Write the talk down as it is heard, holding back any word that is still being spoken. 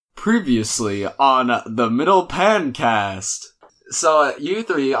Previously on the Middle Pancast. So, you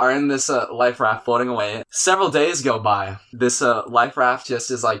three are in this life raft floating away. Several days go by. This life raft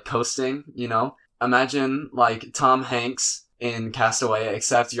just is like coasting, you know? Imagine like Tom Hanks in Castaway,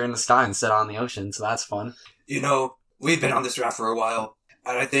 except you're in the sky instead on the ocean, so that's fun. You know, we've been on this raft for a while,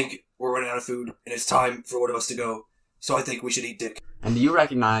 and I think we're running out of food, and it's time for one of us to go. So I think we should eat dick. And you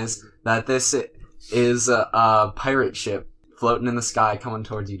recognize that this is a pirate ship floating in the sky coming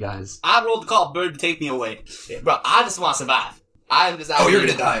towards you guys. I rolled the call, bird to take me away. Bro, I just want to survive. I'm just out. Oh, you're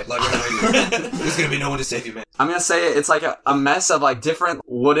gonna die. Like, there's gonna be no one to save you, man. I'm gonna say it's like a mess of like different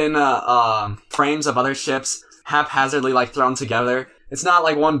wooden frames of other ships haphazardly like thrown together. It's not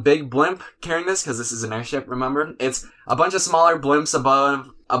like one big blimp carrying this, because this is an airship, remember? It's a bunch of smaller blimps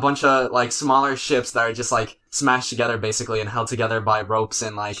above a bunch of like smaller ships that are just like smashed together basically and held together by ropes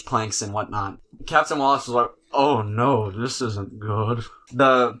and like planks and whatnot. Captain Wallace was like, oh no, this isn't good.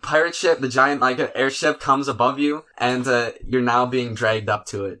 The pirate ship, the giant like airship, comes above you, and you're now being dragged up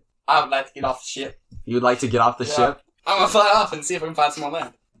to it. I would like to get off the ship. You'd like to get off the ship? I'm gonna fly off and see if I can find some more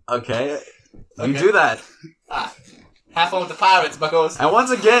land. Okay. You do that. Have fun with the pirates, buckos. And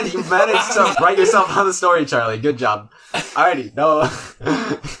once again, you've managed to write yourself on the story, Charlie. Good job. Alrighty, no.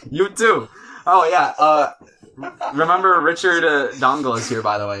 You too. Oh yeah, remember Richard Dongle is here,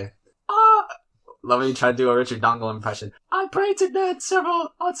 by the way. Let me try to do a Richard Dongle impression. I prayed to Ned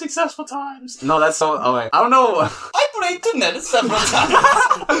several unsuccessful times. No, that's so... Oh, wait. I don't know. I prayed to Ned several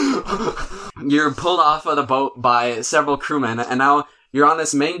times. You're pulled off of the boat by several crewmen, and now you're on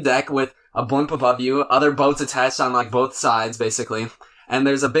this main deck with a blimp above you, other boats attached on, like, both sides, basically. And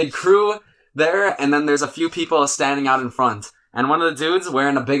there's a big crew there, and then there's a few people standing out in front. And one of the dudes,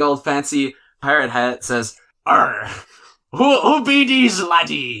 wearing a big old fancy pirate hat, says, "Arr, who be these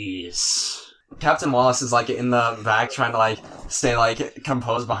laddies?" Captain Wallace is, like, in the back trying to, like, stay, like,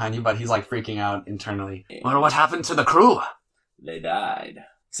 composed behind you, but he's, like, freaking out internally. Well, what happened to the crew? They died.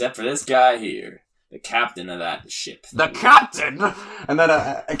 Except for this guy here. The captain of that ship. The captain?! And then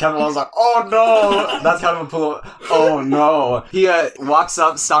Captain Wallace is like, oh no! That's kind of a pull. Oh no. He walks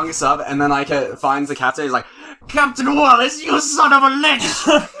up, stonks up, and then, like, finds the captain. He's like, Captain Wallace, you son of a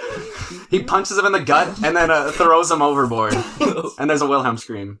lich! He punches him in the gut, and then throws him overboard. And there's a Wilhelm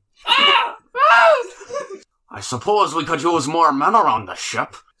scream. I suppose we could use more men around the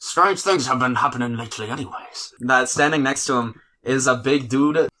ship. Strange things have been happening lately anyways. That standing next to him is a big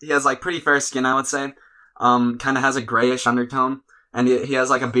dude. He has like pretty fair skin, I would say. Kind of has a grayish undertone. And he has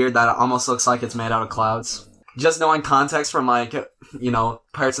like a beard that almost looks like it's made out of clouds. Just knowing context from like, you know,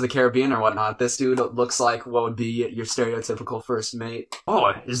 Pirates of the Caribbean or whatnot, this dude looks like what would be your stereotypical first mate.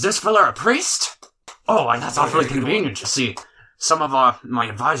 Oh, is this fella a priest? Oh, and that's awfully convenient, you see. Some of my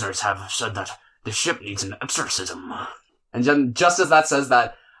advisors have said that the ship needs an exorcism. And just as that says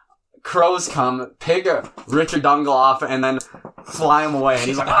that, crows come, pig Richard Dongle off, and then fly him away. And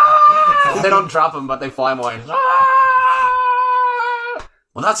he's like, ah! They don't drop him, but they fly him away. Ah!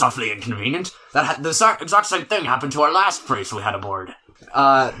 Well, that's awfully inconvenient. The exact same thing happened to our last priest we had aboard.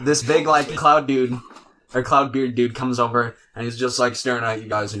 This big, like, cloud beard dude comes over, and he's just, like, staring at you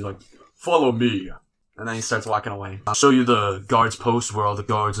guys, and he's like, follow me. And then he starts walking away. I'll show you the guards' post where all the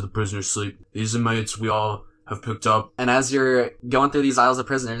guards and the prisoners sleep. These inmates we all have picked up. And as you're going through these aisles of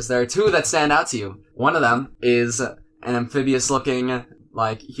prisoners, there are two that stand out to you. One of them is an amphibious-looking,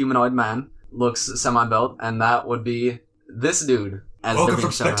 like, humanoid man. Looks semi-built, and that would be this dude. Welcome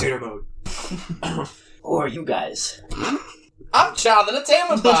from spectator mode. Who are you guys? I'm Charlie the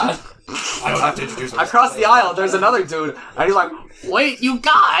Tamer Bot. I don't have to introduce myself. Across the aisle, there's another dude, and he's like, wait, you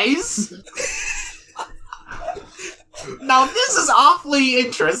guys? Now, this is awfully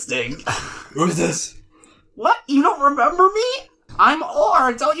interesting. Who's this? What? You don't remember me? I'm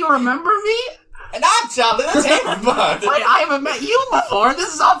Orr. Don't you remember me? And I'm Charlie the Tamer Bot. Wait, I haven't met you before.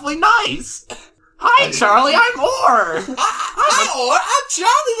 This is awfully nice. Hi, Charlie. I'm Orr. Hi, Orr. I'm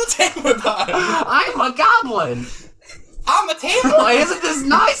Charlie the Tamer Bot. I'm a goblin. I'm a tamer. Why isn't this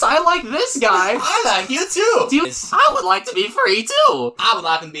nice? I like this guy. I like you too. I would like to be free too. I would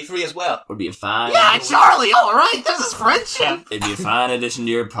like to be free as well. Would be a fine. Yeah, Charlie. All right, this is friendship. It'd be a fine addition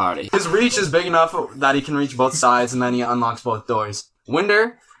to your party. His reach is big enough that he can reach both sides, and then he unlocks both doors.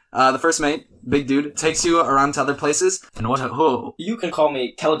 Winder, the first mate, big dude, takes you around to other places. And who? You can call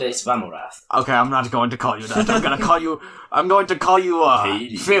me Kelade Svamurath. Okay, I'm not going to call you that. I'm going to call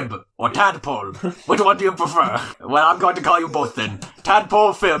you, Fib, or Tadpole. Which one do you prefer? Well, I'm going to call you both then.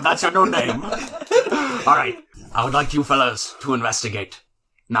 Tadpole, Fib, that's your new name. Alright, I would like you fellas to investigate.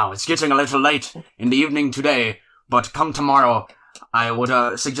 Now, it's getting a little late in the evening today, but come tomorrow, I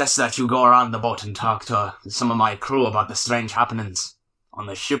would suggest that you go around the boat and talk to some of my crew about the strange happenings. on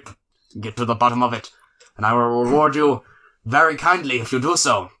the ship. Get to the bottom of it, and I will reward you very kindly if you do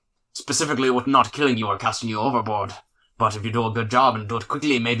so. Specifically with not killing you or casting you overboard. But if you do a good job and do it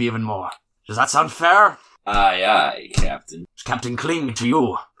quickly, maybe even more. Does that sound fair? Aye, aye, Captain. It's Captain Kling to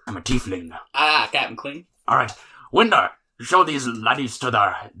you. I'm a tiefling. Ah, Captain Clean. Alright, Winder, show these laddies to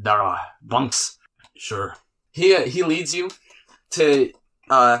their bunks. Sure. He leads you to,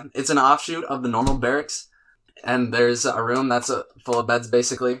 it's an offshoot of the normal barracks. And there's a room that's full of beds,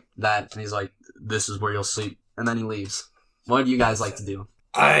 basically. And he's like, this is where you'll sleep. And then he leaves. What do you guys like to do?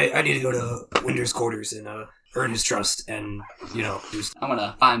 I need to go to Winder's quarters and earn his trust and, do I'm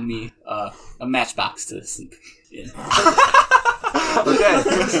gonna find me a matchbox to sleep in. Okay,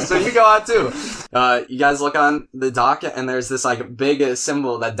 so you go out too. You guys look on the dock, and there's this like big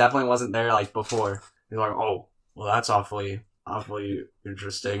symbol that definitely wasn't there like before. You're like, oh, well, that's awfully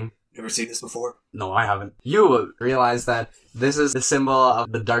interesting. Never seen this before? No, I haven't. You realize that this is the symbol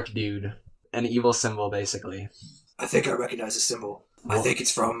of the dark dude, an evil symbol, basically. I think I recognize the symbol. I think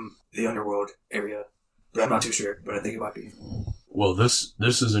it's from the underworld area, but I'm not too sure. But I think it might be. Well, this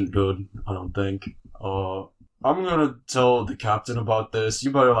isn't good. I don't think. I'm gonna tell the captain about this.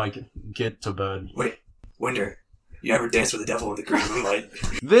 You better get to bed. Wait, Winder, you ever dance with the devil in the green moonlight?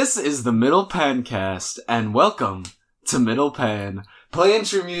 This is the Middle Pan cast, and welcome to Middle Pan. Play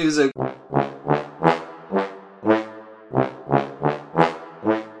intro music.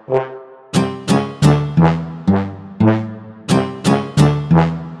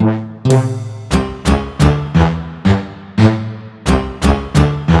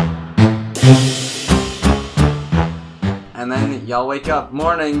 And then y'all wake up,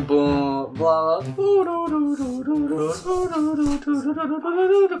 morning, boom, blah, blah,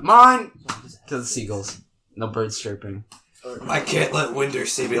 mine! To the seagulls. No birds chirping. I can't let Winder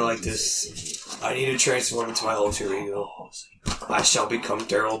see me like this. I need to transform into my alter ego. I shall become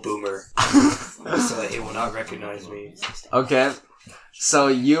Daryl Boomer, so that he will not recognize me. Okay. So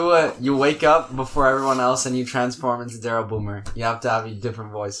you wake up before everyone else and you transform into Daryl Boomer. You have to have a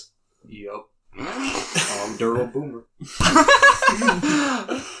different voice. Yup. I'm Daryl Boomer.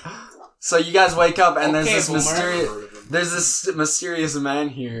 So you guys wake up and Okay, there's Boomer. this mysterious man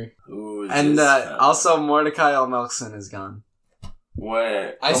here. Who is And this? also Mordecai L. Melkson is gone.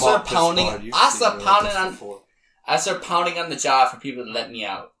 Where? I start pounding on the jar for people to let me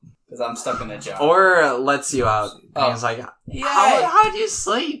out. Because I'm stuck in a jar. Or lets you out. And Oh. he's like, Yay! how'd you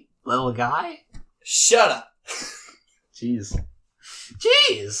sleep, little guy? Shut up. Jeez.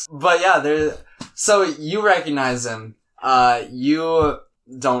 But yeah, so you recognize him. You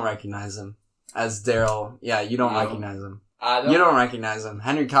don't recognize him as Daryl. Yeah, you don't recognize him. You don't recognize him.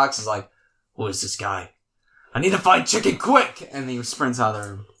 Henry Cox is like, who is this guy? I need to find chicken quick! And he sprints out of the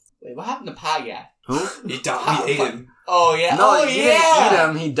room. Wait, what happened to Pie Guy? Who? He died. We ate him. Oh, yeah. No, oh, you yeah.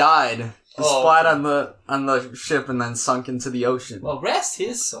 didn't eat him. He died. He Oh, splat on the ship and then sunk into the ocean. Well, rest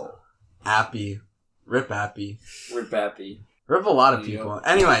his soul. Appy. Rip Appy. We're Bappy. Rip a lot of people.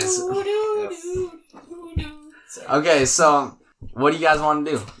 Anyways. Okay, so what do you guys want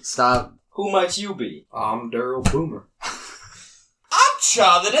to do? Stop. Who might you be? I'm Daryl Boomer. I'm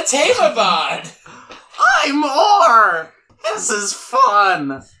Charlie the Tamer Bard. I'm Orr! This is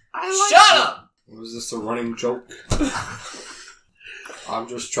fun! Shut up! Was this a running joke? I'm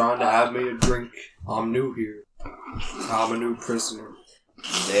just trying to have me a drink. I'm new here. I'm a new prisoner.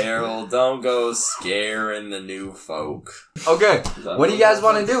 Daryl, don't go scaring the new folk. Okay, what do you guys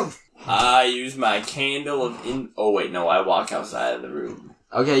want to do? I use my candle of Oh wait, no, I walk outside of the room.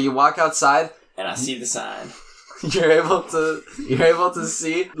 Okay, you walk outside. And I see the sign. You're able to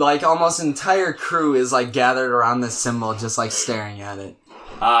see, like, almost entire crew is, like, gathered around this symbol, just, like, staring at it.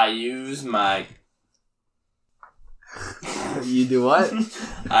 I use my... You do what?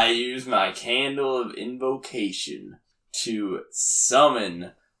 I use my candle of invocation to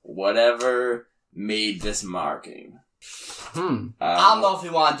summon whatever made this marking. I don't know if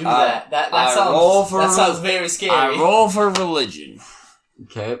you want to do that. That sounds very scary. I roll for religion.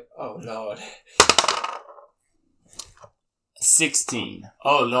 Okay. Oh, Lord. 16.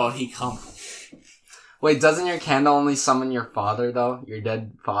 Oh, Lord, he come. Wait, doesn't your candle only summon your father, though? Your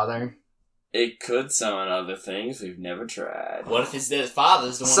dead father? It could summon other things we've never tried. What if his dead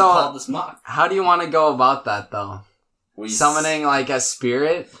father's the one So, who called this mock? How do you want to go about that, though? We Summoning, like, a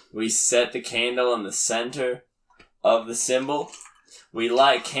spirit? We set the candle in the center of the symbol. We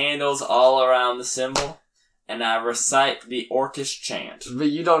light candles all around the symbol. And I recite the Orcish chant. But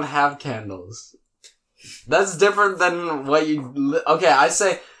you don't have candles. That's different than what you... Okay, I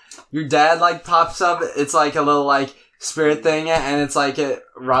say your dad, like, pops up. It's like a little, like, spirit thing. And it's like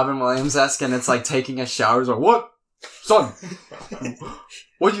Robin Williams-esque. And it's like taking a shower. It's like, what? Son!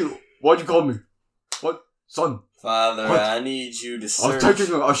 Why'd you call me? What? Son? Father, What? I need you to I was search.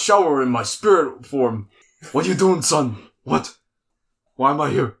 taking a shower in my spirit form. What you doing, son? What? Why am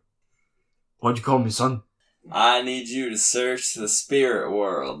I here? Why'd you call me, son? I need you to search the spirit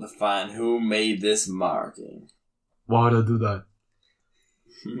world to find who made this marking. Why'd I do that?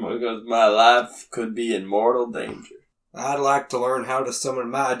 Because my life could be in mortal danger. I'd like to learn how to summon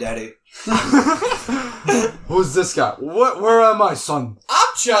my daddy. Who's this guy? Where am I, son? I'm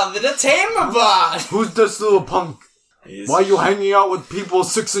Charlie the Tamerbot! Who's this little punk? He's- Why are you hanging out with people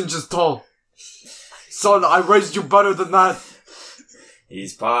 6 inches tall? Son, I raised you better than that.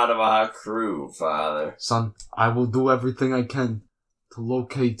 He's part of our crew, Father. Son, I will do everything I can to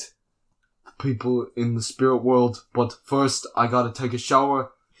locate people in the spirit world, but first I gotta take a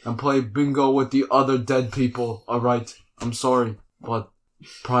shower and play bingo with the other dead people, alright? I'm sorry, but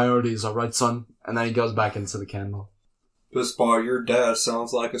priorities, alright, son? And then he goes back into the candle. This bar, your dad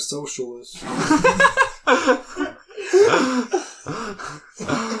sounds like a socialist.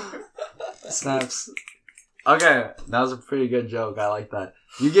 Snaps. Okay, that was a pretty good joke. I like that.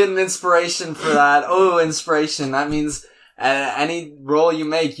 You get an inspiration for that. Oh, inspiration. That means any roll you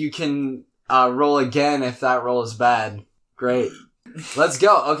make, you can roll again if that roll is bad. Great. Let's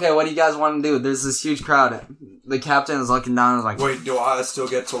go. Okay, what do you guys want to do? There's this huge crowd. The captain is looking down and is like, Wait, do I still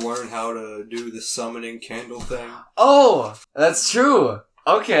get to learn how to do the summoning candle thing? oh, that's true.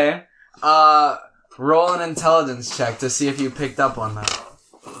 Okay. Roll an intelligence check to see if you picked up on that.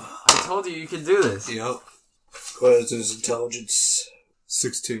 I told you could do this. Yep. What is his intelligence?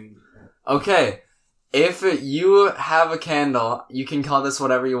 16. Okay, if you have a candle, you can call this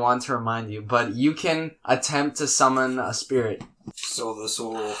whatever you want to remind you, but you can attempt to summon a spirit. So this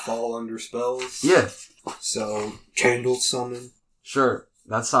will fall under spells? Yeah, So, candle summon? sure.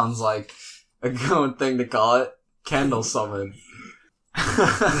 That sounds like a good thing to call it. Candle summon.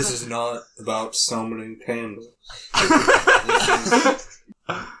 This is not about summoning candles.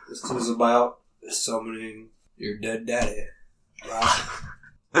 This is about summoning your dead daddy.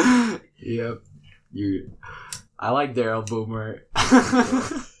 Right? Yep. I like Daryl Boomer.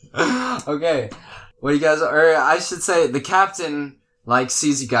 Okay. What do you guys, or I should say, the captain,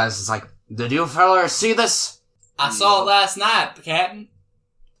 sees you guys. It's like, did you fellas see this? I saw it last night, Captain.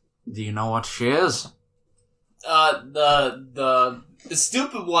 Do you know what she is? The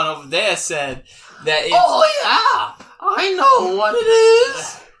stupid one over there said that it's... Oh, yeah! I know what it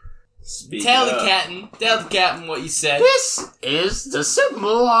is! Speak Tell up. the captain what you said. This is the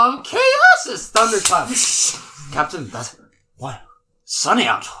symbol of chaos. Thunderclap. Captain, that's... What? Sunny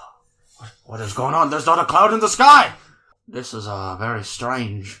out. What is going on? There's not a cloud in the sky! This is a very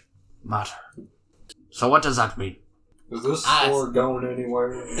strange matter. So what does that mean? Is this I- sword going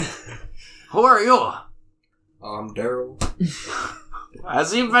anywhere? Who are you? I'm Daryl.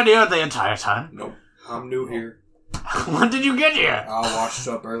 Has he been here the entire time? Nope. I'm new here. When did you get here? I washed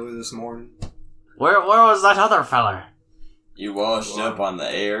up early this morning. Where was that other feller? You washed up on the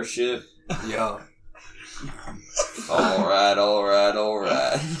airship? Yeah. Alright.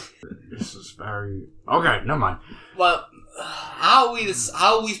 This is very... Okay, never mind. Well, how are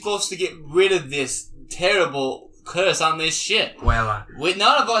we supposed to get rid of this terrible curse on this ship? Well,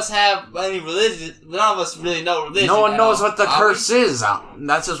 None of us have any religion. None of us really know religion. no one at knows all, what the are curse is.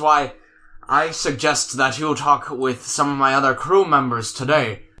 That's just why I suggest that you talk with some of my other crew members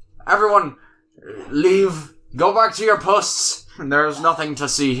today. Everyone, leave. Go back to your posts. There's nothing to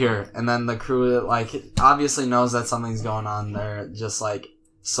see here. And then the crew, obviously knows that something's going on. They're just,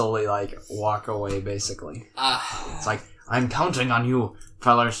 slowly, walk away, basically. It's like, I'm counting on you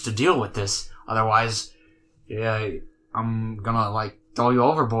fellers to deal with this. Otherwise, yeah, I'm gonna, throw you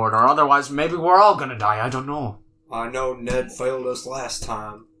overboard. Or otherwise, maybe we're all gonna die. I don't know. I know Ned failed us last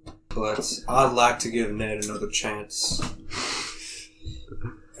time, but I'd like to give Ned another chance.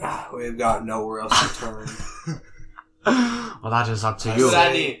 We've got nowhere else to turn. Well, that is up to I you. Good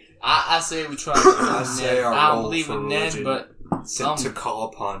idea. I say we try. I say our I don't role believe for in Ned, religion. but To call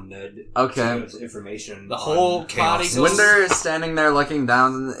upon Ned. Okay. To give us information. The on whole chaos. party goes- Winder is standing there looking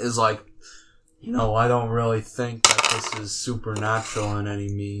down is like, I don't really think that this is supernatural in any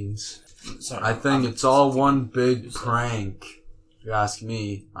means. Sorry, I think it's all one big prank, if you ask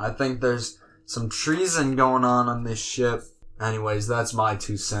me. I think there's some treason going on this ship. Anyways, that's my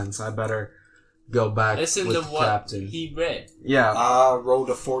 2 cents. I better go back Listen with to the what captain. he read. Yeah. I rolled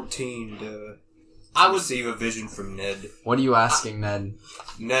a 14 to I would receive a vision from Ned. What are you asking, Ned?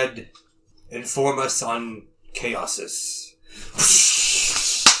 Ned, inform us on chaoses.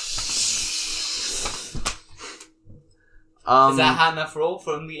 Is that high enough roll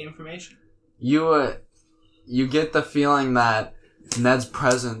for him to get information? You, you get the feeling that Ned's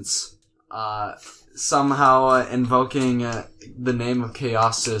presence, somehow invoking the name of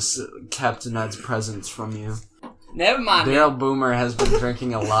Chaosis kept Ned's presence from you. Never mind. Daryl Boomer has been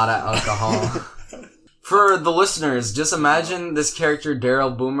drinking a lot of alcohol. For the listeners, just imagine this character,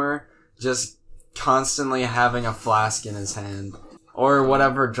 Daryl Boomer, just constantly having a flask in his hand. Or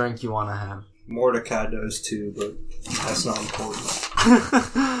whatever drink you want to have. Mordecai does too, but that's not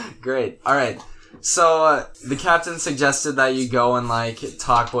important. Great. Alright. So, the captain suggested that you go and,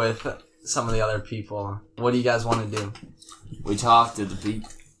 talk with some of the other people. What do you guys want to do? We talked to the people.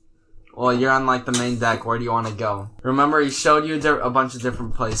 Well, you're on, the main deck. Where do you want to go? Remember, he showed you a bunch of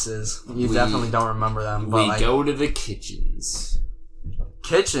different places. You definitely don't remember them. But we go to the kitchens.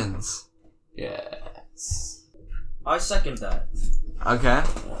 Kitchens? Yes. I second that. Okay.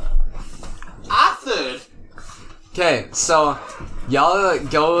 I third. Okay, so y'all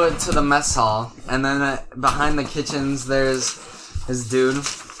go to the mess hall, and then behind the kitchens, there's this dude.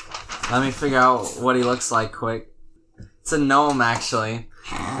 Let me figure out what he looks like quick. It's a gnome, actually.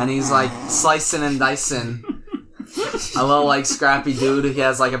 And he's, slicing and dicing. A little, scrappy dude. He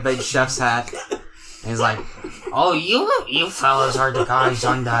has, a big chef's hat. And he's like, "Oh, you fellas are the guys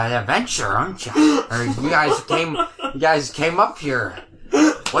on the adventure, aren't you? Or you guys came up here.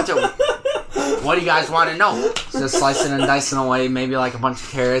 What do you guys want to know?" Just slicing and dicing away, maybe a bunch of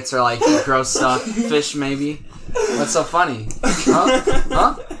carrots or gross stuff, fish maybe. What's so funny?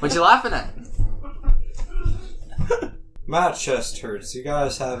 Huh? What you laughing at? My chest hurts. You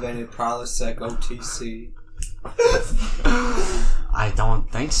guys have any Prilosec OTC? I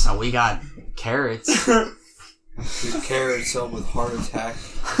don't think so. We got carrots. Your carrots up with heart attack.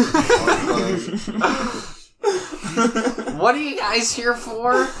 What are you guys here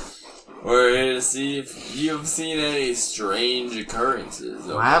for? We're here to see if you've seen any strange occurrences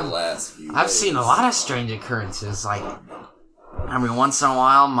over the last few days. I've seen a lot of strange occurrences. Every once in a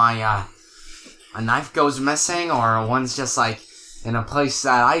while, a knife goes missing, or one's just in a place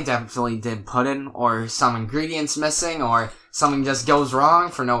that I definitely did put in, or some ingredients missing, or something just goes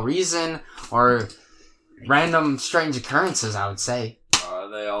wrong for no reason, or random strange occurrences, I would say. Are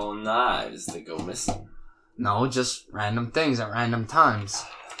they all knives that go missing? No, just random things at random times.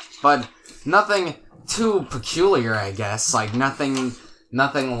 But nothing too peculiar, I guess. Nothing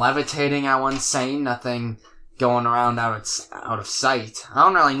levitating, I wouldn't say. Nothing going around out of sight. I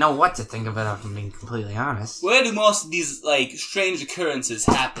don't really know what to think of it, if I'm being completely honest. Where do most of these, strange occurrences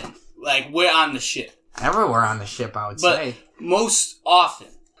happen? Where on the ship? Everywhere on the ship, I would say. Most often.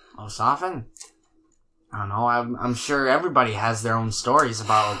 Most often? I don't know. I'm sure everybody has their own stories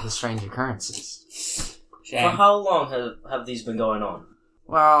about the strange occurrences. For how long have these been going on?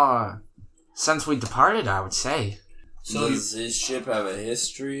 Well, since we departed, I would say. So does his ship have a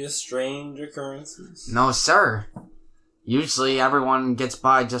history of strange occurrences? No, sir. Usually everyone gets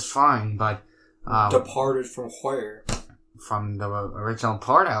by just fine, but... Departed from where? From the original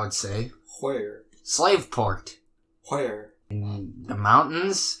port, I would say. Where? Slave port. Where? In the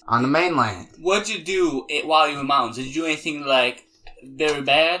mountains on the mainland. What'd you do while you were in the mountains? Did you do anything, very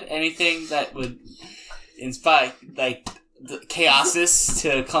bad? Anything that would inspire, the Chaosis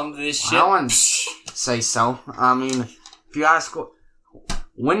to come to this ship? I wouldn't say so. I mean, if you ask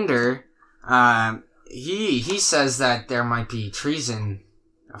Winder, he says that there might be treason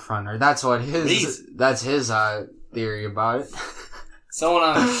front, or that's his theory about it. Someone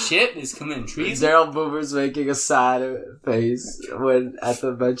on the ship is committing treason? Daryl Boomer's making a sad face when at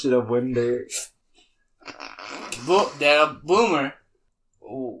the mention of Winder. Daryl Boomer,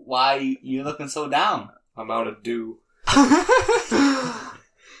 why you looking so down? I'm out of dew.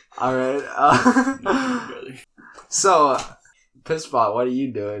 Alright, so, Pisspot, what are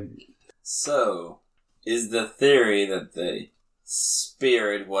you doing? So, is the theory that the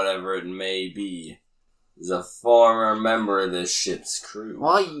spirit, whatever it may be, is a former member of this ship's crew?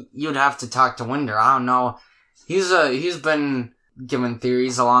 Well, you'd have to talk to Winder. I don't know. He's been given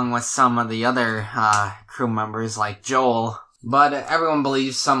theories along with some of the other crew members, like Joel. But everyone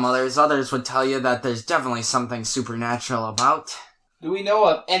believes some others. Others would tell you that there's definitely something supernatural about. Do we know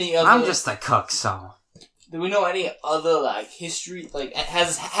of any other... I'm just a cook, so... Do we know any other, history...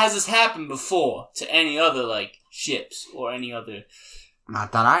 has this happened before to any other, ships or any other...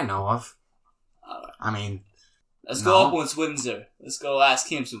 Not that I know of. Alright. I mean... Let's go up with Windsor. Let's go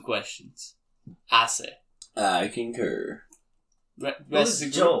ask him some questions. I say. I concur. Who's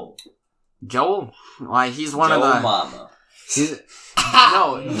Joel? Joel? Why, he's one Joe of the... Mama.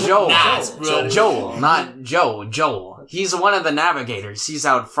 No, Joel. Nice, brother. Joel, not Joe. Joel. He's one of the navigators. He's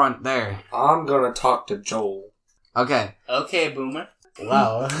out front there. I'm gonna talk to Joel. Okay. Okay, Boomer.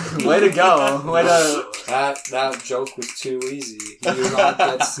 Wow. Way to go. Way to... That joke was too easy. You do not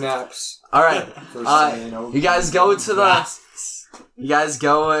get snaps. Alright. For saying okay. You guys go to the... You guys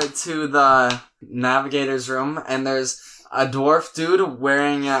go to the navigator's room, and there's a dwarf dude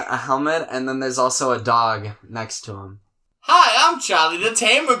wearing a helmet, and then there's also a dog next to him. Hi, I'm Charlie the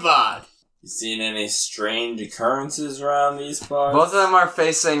Tamer Bard. You seen any strange occurrences around these parts? Both of them are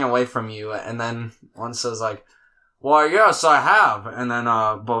facing away from you, and then one says like, "Well, yes, I have," and then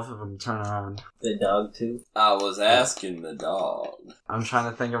both of them turn around. The dog too? I was asking the dog. I'm trying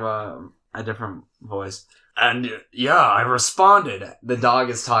to think of a different voice. And yeah, I responded. The dog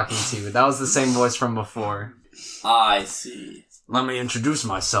is talking to you. That was the same voice from before. I see. Let me introduce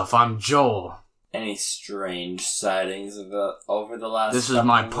myself. I'm Joel. Any strange sightings over the last This is couple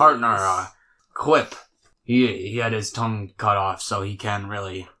my of partner, weeks? Quip. He had his tongue cut off, so he can't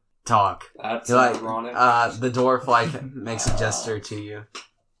really talk. That's He, like, ironic. the dwarf makes a gesture to you.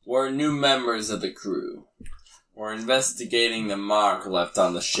 We're new members of the crew. We're investigating the mark left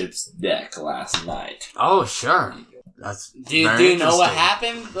on the ship's deck last night. Oh, sure. That's Do you very know what interesting.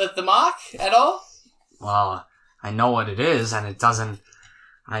 happened with the mock at all? Well, I know what it is, and it doesn't.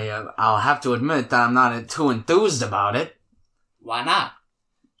 I'll have to admit that I'm not too enthused about it, Why not?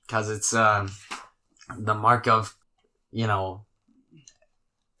 because it's the mark of,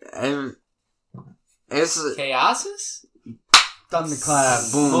 it's Chaoses?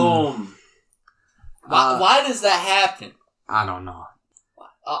 thunderclap, boom. Boom. Why does that happen? I don't know.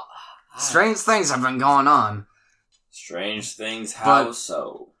 Oh, Strange things have been going on. Strange things, how But-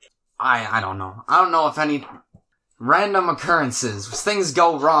 so? I don't know. I don't know if any random occurrences. Things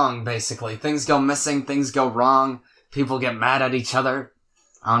go wrong, basically. Things go missing, things go wrong. People get mad at each other.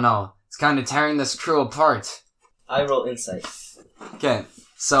 I don't know. It's kind of tearing this crew apart. I roll insight. Okay,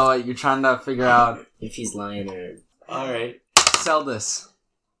 so you're trying to figure out... If he's lying or... alright. Sell this.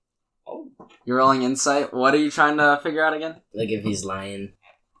 Oh. You're rolling insight. What are you trying to figure out again? Like if he's lying.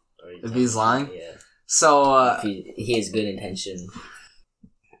 Or If he's lying? Yeah. So, If he has good intention.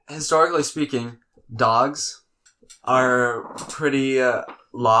 historically speaking, dogs are pretty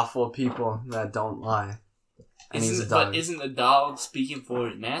lawful people that don't lie. And he's a dog. But isn't the dog speaking for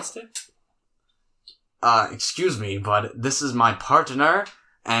his master? Excuse me, but this is my partner,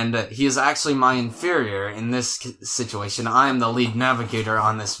 and he is actually my inferior in this situation. I am the lead navigator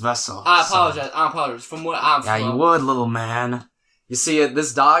on this vessel. I so- apologize. From where I'm Yeah, from. you would, little man. You see,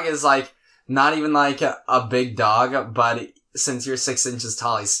 this dog is like, not even like a big dog, but since you're 6 inches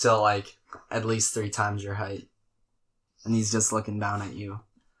tall, he's still like at least 3 times your height. And he's just looking down at you.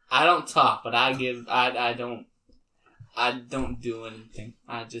 I don't talk, but I don't do anything.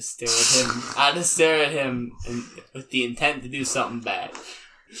 I just stare at him. I just stare at him with the intent to do something bad.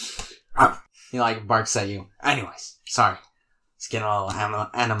 He like barks at you. Anyways, sorry. It's getting a little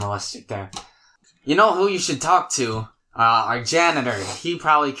animalistic there. You know who you should talk to? Our janitor. He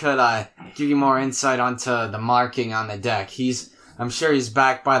probably could give you more insight onto the marking on the deck. I'm sure he's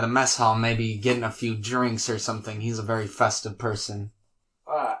back by the mess hall, maybe getting a few drinks or something. He's a very festive person.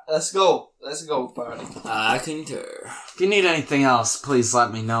 Alright, let's go. Let's go, party. I concur. If you need anything else, please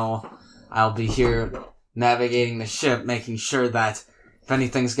let me know. I'll be here navigating the ship, making sure that if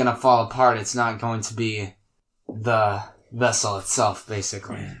anything's gonna fall apart, it's not going to be the vessel itself,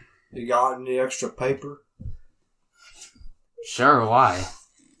 basically. You got any extra paper? Sure, why?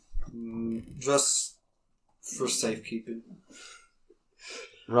 Just for safekeeping.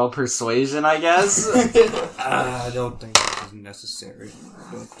 Roll persuasion, I guess? I don't think that is necessary.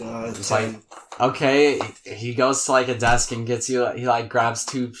 But, It's like, okay, he goes to like a desk and gets you, he like grabs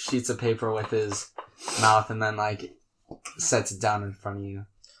 2 sheets of paper with his mouth and then like sets it down in front of you.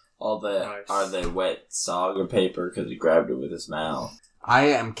 Nice. Are they wet saga paper because he grabbed it with his mouth? I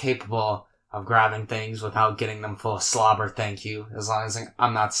am capable of grabbing things without getting them full of slobber, thank you, as long as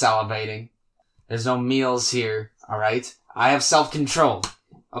I'm not salivating. There's no meals here, alright? I have self-control,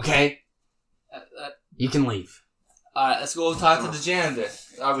 okay? You can leave. Alright, let's go talk to the janitor.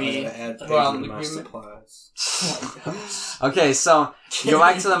 Are we we're on the agreement? Okay, so you go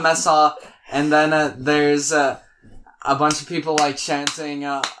back to the mess hall, and then there's a bunch of people like chanting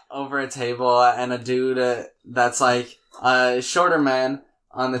over a table, and a dude that's like a shorter man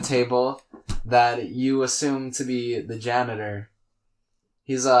on the table that you assume to be the janitor.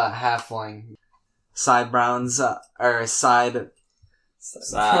 He's a halfling. Sidebrowns, or side...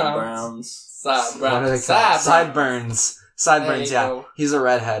 Sidebrowns. What are they called? Sideburns. Sideburns, you yeah. go. He's a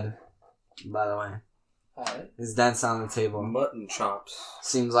redhead, by the way. Alright. He's dancing on the table. Mutton chops.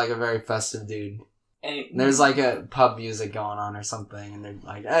 Seems like a very festive dude. There's like a pub music going on or something, and they're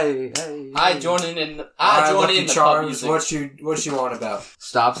like, "Hey, hey!" I hey." join in. Alright, join Lucky in the pub Charms, music. what you want about?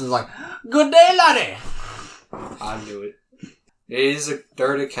 Stops and is like, "Good day, laddie." I knew it.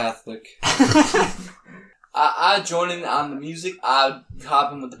 They're a Catholic. I join in on the music. I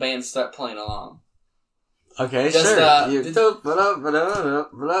hop in with the band and start playing along. Okay, Just, sure. did-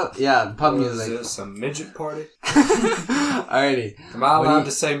 Yeah, pub Is music. this a midget party? Alrighty. Am I What do allowed you-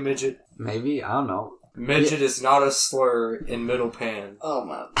 to say midget? Maybe, I don't know. Midget is not a slur in Middle Pan. Oh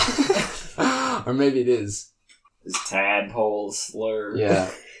my! Or maybe it is. Is tadpole slur.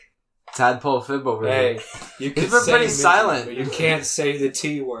 Yeah. Tadpole fib over Hey, here. you can It's been say pretty midget, silent. but you can't say the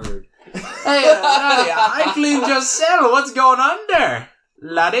T word. Hey, laddie, I cleaned your cell. What's going on there?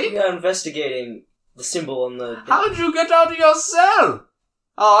 Laddie? We are investigating the symbol on the... How'd you get out of your cell?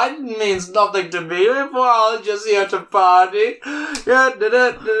 Oh, it means nothing to me. We're all just here to party.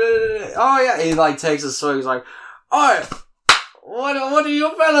 Oh, yeah. He, like, takes a swig. He's like, "Oi, what are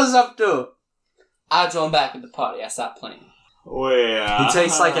you fellas up to?" I join back at the party. I stop playing. Well, He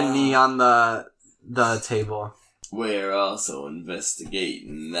takes, like, a knee on the table. We're also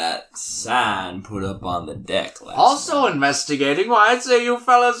investigating that sign put up on the deck last Also night. investigating? Well, I'd say you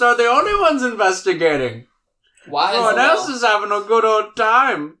fellas are the only ones investigating. Why No one else is having a good old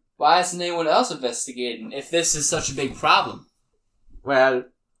time. Why isn't anyone else investigating if this is such a big problem? Well,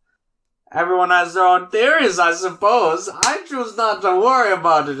 everyone has their own theories, I suppose. I choose not to worry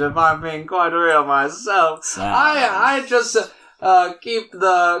about it if I'm being quite real myself. I just keep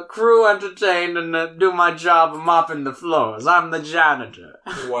the crew entertained and do my job of mopping the floors. I'm the janitor.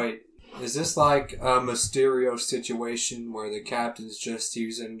 Wait, is this like a Mysterio situation where the captain's just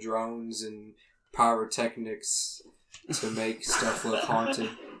using drones and pyrotechnics to make stuff look haunted?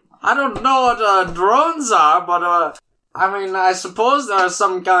 I don't know what drones are, but I mean, I suppose there are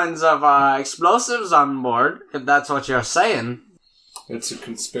some kinds of explosives on board, if that's what you're saying. It's a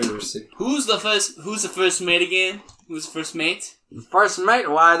conspiracy. Who's the first mate again? Who's the first mate? First mate,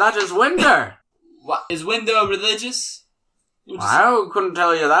 why, that is Winder. What is Window religious? I couldn't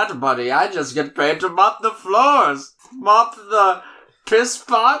tell you that, buddy. I just get paid to mop the floors. Mop the piss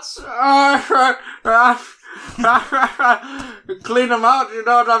pots. Clean them out, you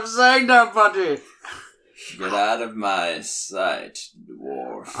know what I'm saying there, buddy? Get out of my sight,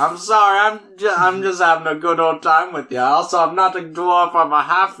 dwarf. I'm sorry, I'm just having a good old time with you. Also, I'm not a dwarf, I'm a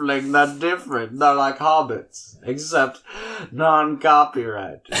halfling. They're different. They're like hobbits. Except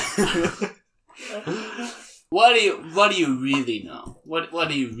non-copyright. What do you really know? What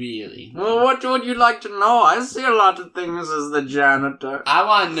do you really know? Well, what would you like to know? I see a lot of things as the janitor. I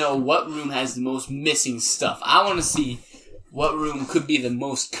want to know what room has the most missing stuff. I want to see what room could be the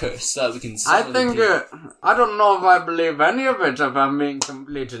most cursed so that we can I solve think, it. I don't know if I believe any of it, if I'm being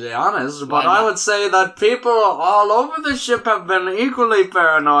completely honest, but Why not? I would say that people all over the ship have been equally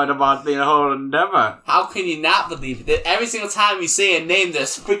paranoid about the whole endeavor. How can you not believe it? Every single time you say a name,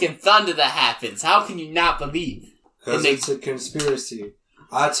 there's freaking thunder that happens. How can you not believe? Because And they- it's a conspiracy.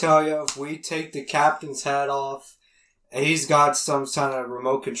 I tell you, if we take the captain's hat off, and he's got some kind of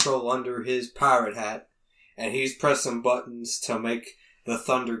remote control under his pirate hat, and he's pressing buttons to make the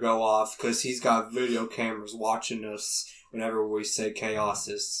thunder go off, because he's got video cameras watching us whenever we say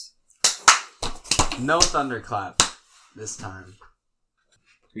chaoses. No thunderclap this time.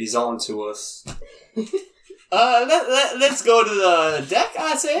 He's on to us. Let's go to the deck,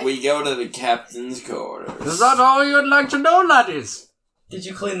 I say. We go to the captain's quarters. Is that all you'd like to know, laddies? Did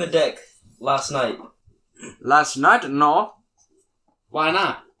you clean the deck last night? Last night? No. Why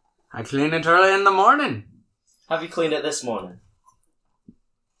not? I cleaned it early in the morning. Have you cleaned it this morning?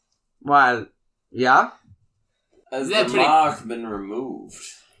 Well, yeah. Has Is that the pretty- mark been removed?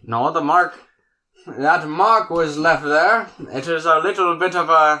 No, that mark was left there. It is a little bit of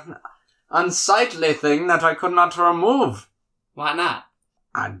a unsightly thing that I could not remove. Why not?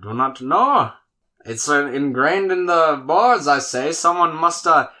 I do not know. It's ingrained in the boards, I say. Someone must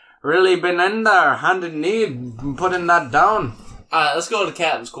have really been in there, hand in knee, putting that down. Alright, let's go to the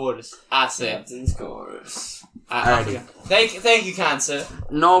captain's quarters, I say. Captain's quarters. Alrighty. Thank you, kind sir.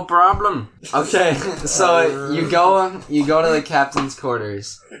 No problem. Okay, so you go to the captain's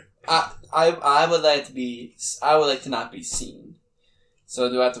quarters. I would like to not be seen. So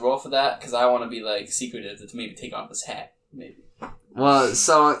do I have to roll for that? Because I want to be like secretive to maybe take off his hat, maybe. Well,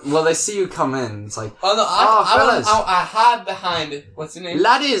 they see you come in. It's like, Oh no! fellas. I hide behind what's your name?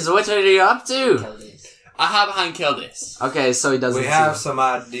 laddies, what are you up to? I hide behind Keldace. Okay, so he doesn't We see have you. some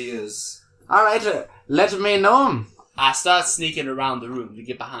ideas. Alright, let me know him. I start sneaking around the room to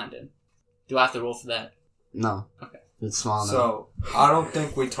get behind him. Do I have to roll for that? No. Okay. It's small enough. So, I don't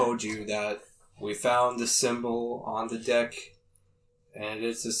think we told you that We found the symbol on the deck, and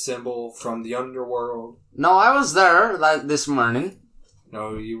it's a symbol from the underworld. No, I was there this morning.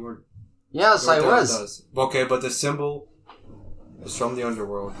 No, you were... Yes, I was. Okay, but the symbol is from the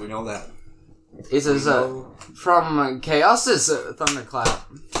underworld. We know that. It is from Chaos's thunderclap.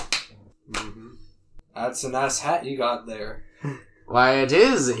 Mm-hmm. That's a nice hat you got there. Why, it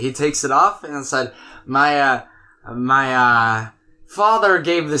is. He takes it off and said, My father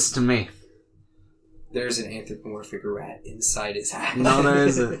gave this to me. There's an anthropomorphic rat inside his hat. No, there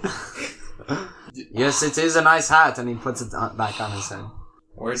isn't. Yes, it is a nice hat, and he puts it back on his head.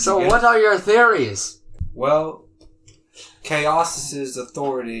 So what are your theories? Well, Chaos's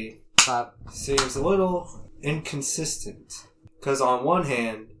authority seems a little inconsistent. Because on one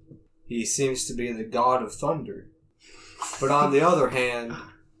hand, he seems to be the god of thunder. But on the other hand,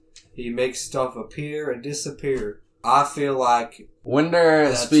 he makes stuff appear and disappear. I feel like...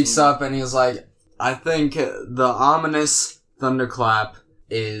 Winder speaks up and he's like, I think the ominous thunderclap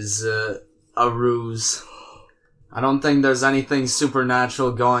is a ruse. I don't think there's anything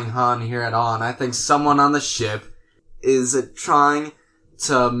supernatural going on here at all, and I think someone on the ship is trying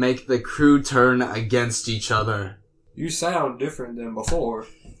to make the crew turn against each other. You sound different than before.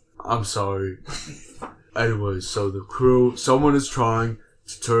 I'm sorry. Anyway, so someone is trying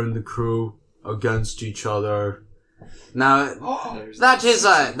to turn the crew against each other. Now, that is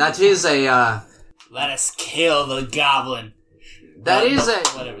a let us kill the goblin.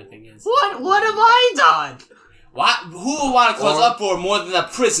 Whatever thing is. What have I done? What? Who would want to cause uproar more than a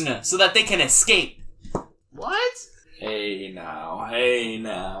prisoner so that they can escape? What? Hey now.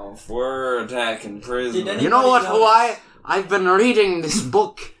 If we're attacking prisoners... You know what, I've been reading this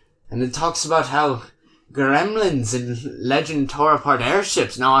book, and it talks about how gremlins in Legend tore apart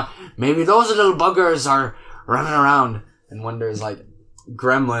airships. Now, maybe those little buggers are running around. And Wonder's like,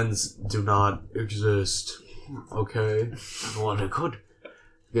 gremlins do not exist. Okay? Well, they could.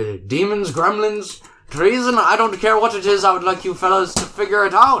 Demons, gremlins, treason, I don't care what it is, I would like you fellas to figure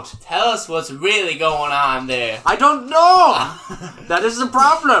it out. Tell us what's really going on there. I don't know! That is the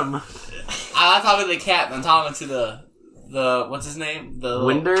problem. I'm not talking to the captain, I'm talking to the what's his name? The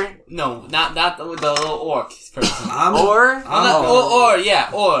Winder? No, not the little orc person. Or? I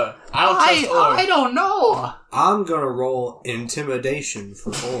don't trust Or. I don't know. I'm gonna roll intimidation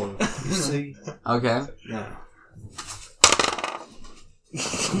for Or. You see? Okay. No.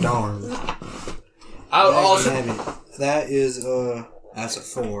 Darn. That is, that's a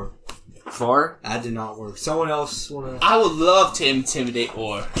 4. 4? That did not work. Someone else wanna... I would love to intimidate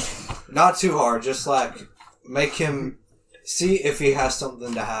Or. Not too hard, just like, make him see if he has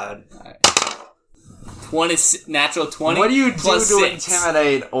something to hide. Right. Natural 20. What do you do to 6.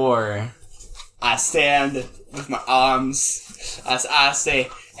 intimidate Or? I stand with my arms. I say,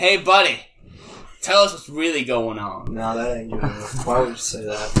 hey buddy, tell us what's really going on. No, that ain't good enough. Why would you say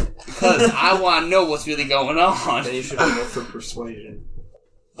that? Because I want to know what's really going on. Then you should go for persuasion.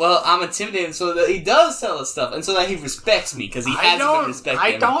 Well, I'm intimidating so that he does tell us stuff, and so that he respects me, because he hasn't been respecting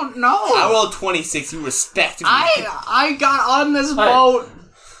me. I don't know. I rolled 26, you respect me. I got on this boat.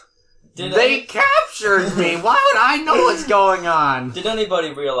 They captured me. Why would I know what's going on? Did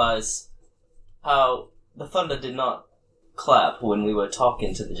anybody realize how the thunder did not clap when we were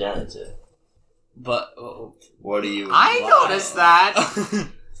talking to the janitor? But, what do you... I noticed that.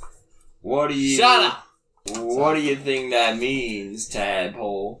 What do you... Shut up! What do you think that means,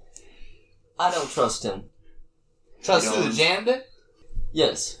 Tadpole? I don't trust him. Trust who, the janitor?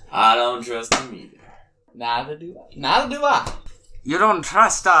 Yes. I don't trust him either. Neither do I. You don't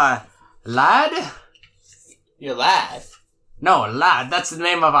trust, Lad? Your lad? No, Lad, that's the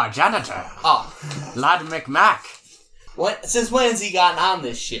name of our janitor. Oh. Lad McMack. Since when has he gotten on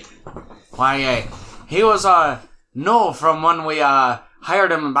this ship? Why, he was, from when we,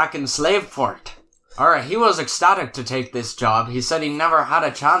 hired him back in Slaveport. He was ecstatic to take this job. He said he never had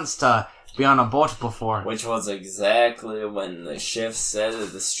a chance to be on a boat before. Which was exactly when the shift said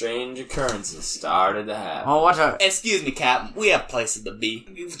that the strange occurrences started to happen. Oh, what a... Excuse me, Captain. We have places to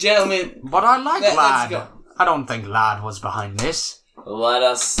be. Gentlemen... But I like Lad. Let's go. I don't think Lad was behind this. Let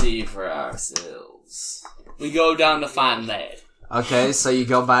us see for ourselves. We go down to find Lad. Okay, so you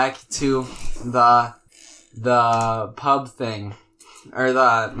go back to the pub thing. Or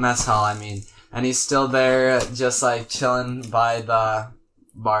the mess hall, I mean. And he's still there, just like chilling by the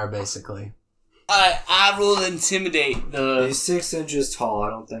bar, basically. I rolled intimidate He's 6 inches tall. I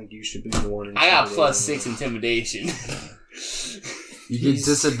don't think you should be the one. I got +6 intimidation. You get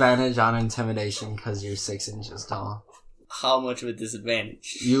disadvantage on intimidation because you're 6 inches tall. How much of a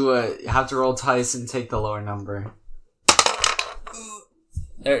disadvantage? You have to roll twice and take the lower number.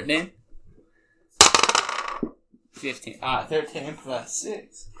 13? 15. 13 plus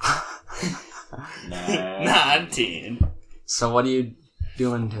 6. Nah. 19. So what are you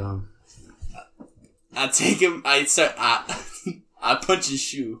doing to him? I take him. I punch his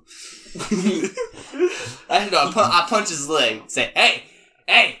shoe. I punch his leg. Say,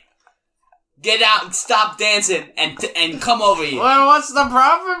 hey, get out and stop dancing and come over here. Well, what's the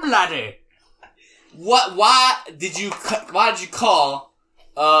problem, laddie? Why did you call?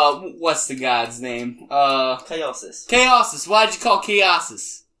 What's the god's name? Chaosis. Chaosis. Why did you call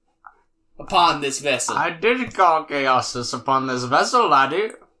Chaosis upon this vessel? I did call Chaosis upon this vessel,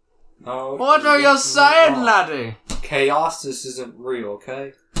 laddie. No, What are you saying, laddie? Chaosis isn't real,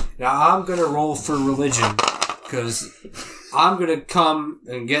 okay? Now I'm gonna roll for religion, because I'm gonna come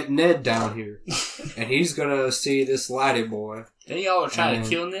and get Ned down here, and he's gonna see this laddie boy. Then y'all were trying to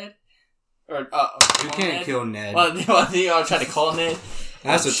kill Ned? Or, You can't kill Ned. Well, then y'all trying to call Ned?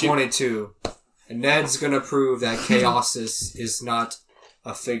 That's a 22. And Ned's gonna prove that Chaosis is not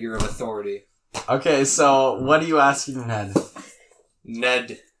a figure of authority. Okay, so what are you asking, Ned?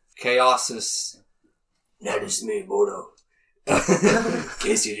 Ned, Chaosis. Ned is me, Bodo. In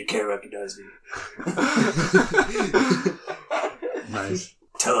case you can't recognize me. Nice.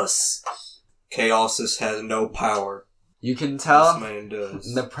 Tell us. Chaosis has no power. You can tell This man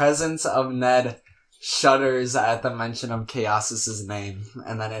does. the presence of Ned shudders at the mention of Chaosis's name,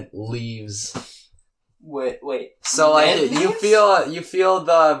 and then it leaves. Wait. So like Ned you leaves? feel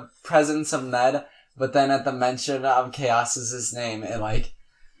the presence of Ned, but then at the mention of Chaosis's name, it like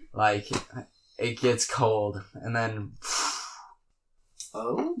it gets cold, and then.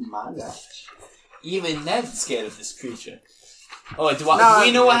 Oh my gosh. Even Ned's scared of this creature. Oh, do No,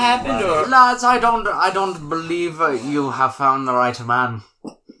 we know what happened, or? Lads, I don't believe you have found the right man.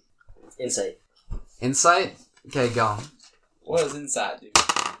 Insight. Insight? Okay, go. What is inside, dude?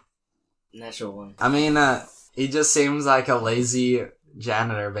 Natural one. I mean, he just seems like a lazy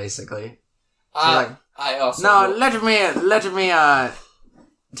janitor, basically. I also... No, let me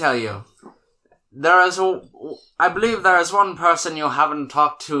tell you. I believe there is one person you haven't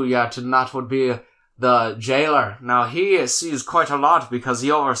talked to yet, and that would be the jailer. Now, he sees quite a lot because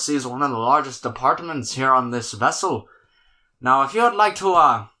he oversees one of the largest departments here on this vessel. Now, if you would like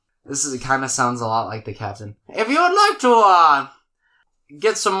to, this kind of sounds a lot like the captain. If you would like to,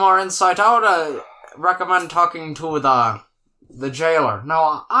 get some more insight, I would, recommend talking to the jailer.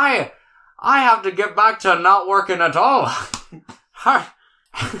 Now, I have to get back to not working at all.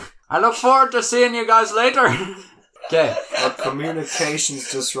 I look forward to seeing you guys later. Okay. A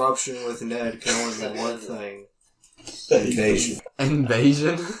communications disruption with Ned can only mean one thing. Invasion.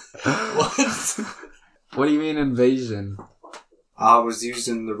 Invasion? What? What do you mean invasion? I was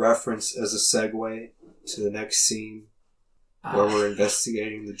using the reference as a segue to the next scene where we're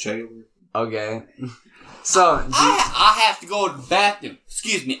investigating the jailer. Okay. So, I have to go to the bathroom.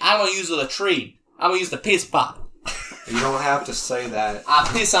 Excuse me, I want to use the latrine. I want to use the piss pot. You don't have to say that. I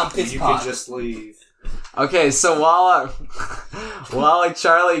piss on piss You pot. can just leave. okay, so while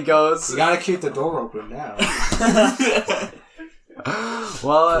Charlie goes... You gotta keep the door open now.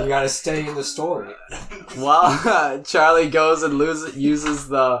 While You gotta stay in the story. Charlie goes and uses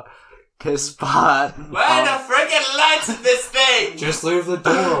the piss pot. Where the friggin' lights in this thing? Just leave the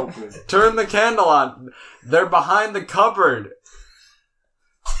door open. Turn the candle on. They're behind the cupboard.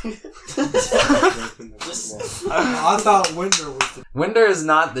 I thought Winder was the... Winder is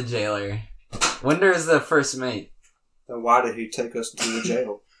not the jailer. Winder is the first mate. Then why did he take us to the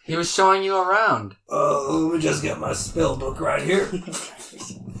jail? He was showing you around. Let me just get my spell book right here.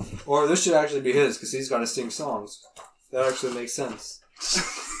 Or this should actually be his, because he's got to sing songs. That actually makes sense.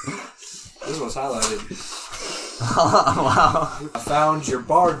 This one's highlighted. Wow. I found your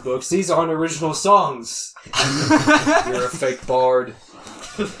bard books. These aren't original songs. You're a fake bard.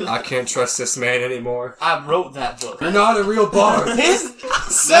 I can't trust this man anymore. I wrote that book. You're not a real bard.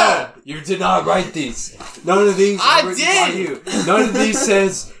 Sir! No, you did not write these. None of these I are written did. by you. None of these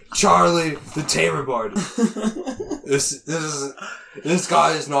says Charlie the Tamer Bard. This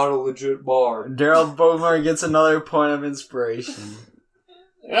guy is not a legit bard. Daryl Boomer gets another point of inspiration.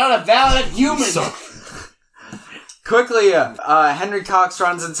 You're not a valid human! Quickly, Henry Cox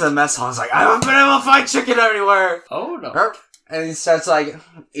runs into the mess hall and is like, I haven't been able to find chicken anywhere! Oh no. And he starts,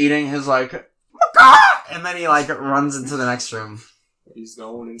 eating his, and then he, runs into the next room. He's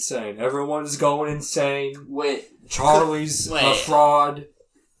going insane. Everyone's going insane. Wait. Charlie's a fraud.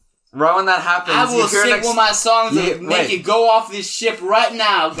 Right when that happens, I will sing one of my songs and make it go off this ship right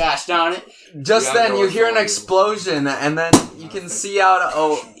now, gosh darn it. Just then, you hear an explosion, and then you can see out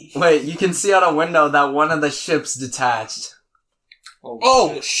you can see out a window that one of the ships detached.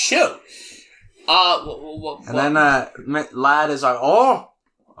 Oh, shoot. And then lad is like, oh,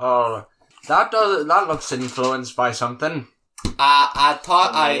 that looks influenced by something. I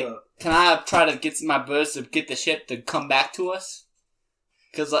thought can I try to get my birds to get the ship to come back to us?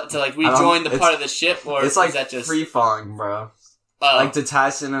 Cause to rejoin the part of the ship, or it's like is that just free falling, bro? Like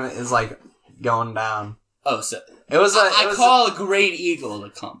detaching is like going down. Oh, so it was. I call a great eagle to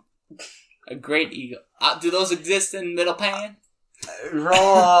come. A great eagle. Do those exist in Middle Pan?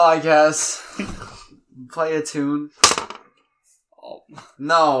 Roll, I guess. Play a tune. Oh.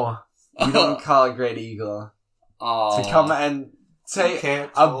 No, you don't call a great eagle to come and take a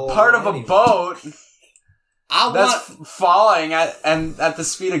part of a boat falling at the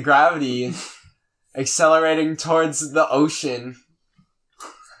speed of gravity, accelerating towards the ocean.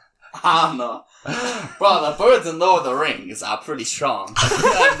 I don't know. Well, the birds in Lord of the Rings are pretty strong.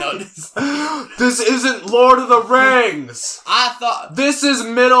 I've noticed. This isn't Lord of the Rings! I thought... This is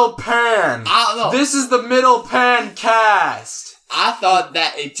Middle Pan! I don't know. This is the Middle Pan cast! I thought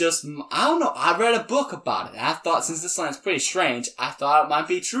that it just... I don't know. I read a book about it. I thought, since this land's pretty strange, I thought it might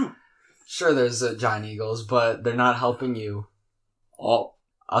be true. Sure, there's giant eagles, but they're not helping you. Oh.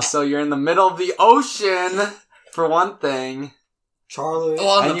 Also, you're in the middle of the ocean, for one thing. Charlie,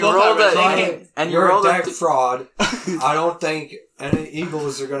 and you rolled you're a deck fraud. I don't think any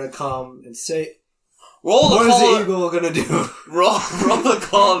eagles are gonna come and say, "What is the eagle gonna do?" Roll the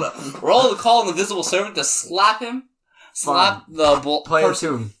call an invisible servant to slap him. Slap the play a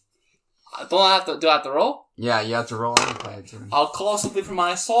tune. Do I have to roll? Yeah, you have to roll and play a tune. I'll call something from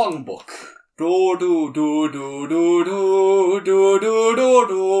my songbook. Do do do do do do do do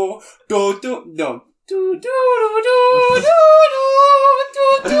do do do no.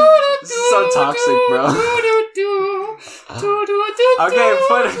 This is so toxic, bro. Okay,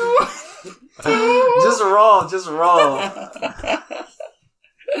 put it. Just roll.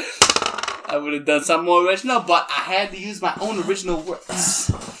 I would have done something more original, but I had to use my own original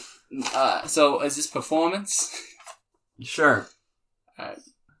words. So is this performance? Sure. Alright.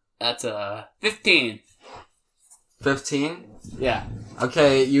 That's 15. 15? Yeah.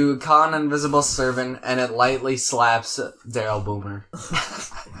 Okay, you call an invisible servant and it lightly slaps Daryl Boomer.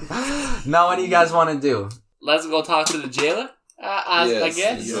 Now what do you guys want to do? Let's go talk to the jailer, I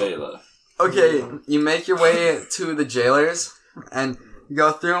guess. Jailer. Okay, you make your way to the jailers and you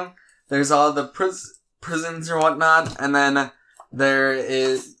go through. There's all the prisons or whatnot, and then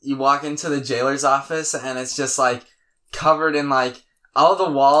you walk into the jailer's office and it's just like covered in like all the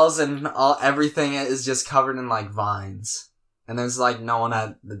walls and everything is just covered in like vines. And there's like no one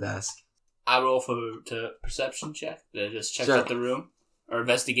at the desk. I roll to perception check to just check out the room or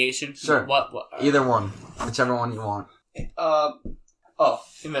investigation. Sure. What? Either one, whichever one you want.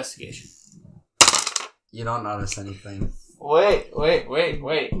 Investigation. You don't notice anything. Wait.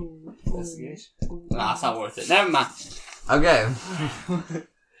 Investigation. Nah, it's not worth it. Never mind. Okay.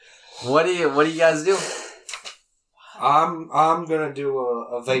 What do you guys do? I'm gonna do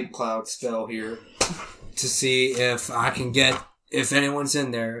a vape cloud spell here to see if I can get, if anyone's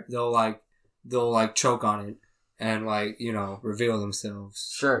in there, they'll choke on it and reveal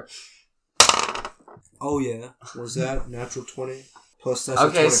themselves. Sure. Oh yeah, was that natural 20 plus that's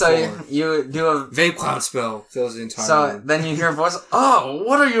okay? A 24. So you do a vape cloud spell, fills the entire room. Then you hear a voice. Oh,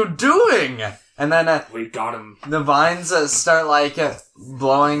 what are you doing? And then we got him. The vines start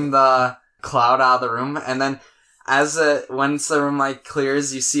blowing the cloud out of the room, and then once the room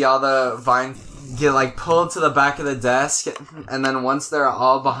clears, you see all the vines get pulled to the back of the desk, and then once they're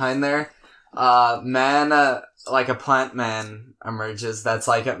all behind there, a plant man emerges that's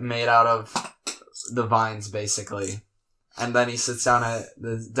made out of the vines basically, and then he sits down at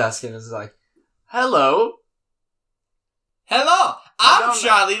the desk and is like, "Hello, I'm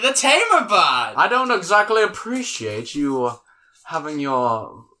Charlie the Tamer Bard. I don't exactly appreciate you having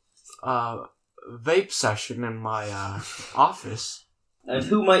your vape session in my office." And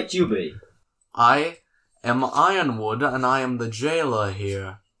who might you be? I am Ironwood, and I am the jailer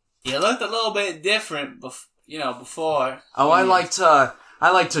here. You looked a little bit different, before. Oh, I like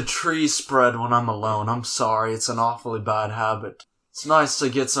to tree spread when I'm alone. I'm sorry, it's an awfully bad habit. It's nice to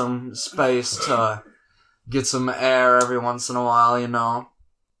get some space to get some air every once in a while,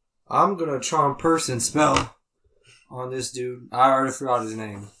 I'm gonna charm person spell on this dude. I already forgot his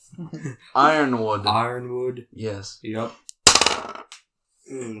name. Ironwood. Ironwood? Yes. Yep.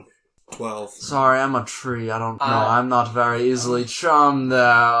 12. Sorry, I'm a tree. I don't know. I'm not very easily charmed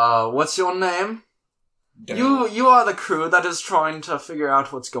there. What's your name? Daryl. You are the crew that is trying to figure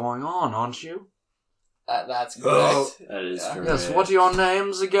out what's going on, aren't you? That's correct. Oh. That is correct. Yes, what are your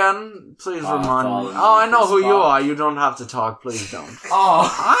names again? Please remind me. Bartholomew Oh, I know who you Pispa. are. You don't have to talk. Please don't.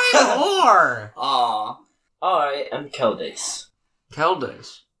 Oh. I'm Or. Aw. I am Keldace.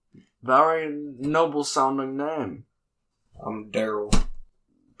 Keldace. Very noble sounding name. I'm Daryl.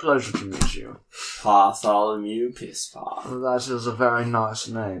 Pleasure to meet you. Bartholomew Pispa. That is a very nice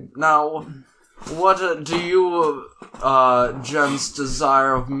name. Now, what do you, gents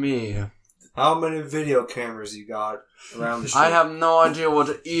desire of me? How many video cameras you got around the ship? I have no idea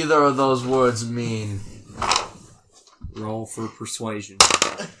what either of those words mean. Roll for persuasion.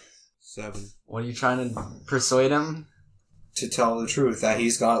 7. What are you trying to persuade him? To tell the truth, that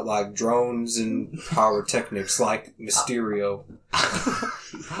he's got like drones and pyrotechnics like Mysterio.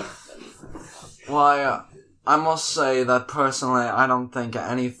 Why, I must say that personally, I don't think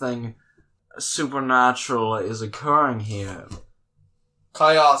anything supernatural is occurring here.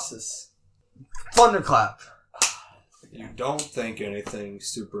 Kyosis. Thunderclap. You don't think anything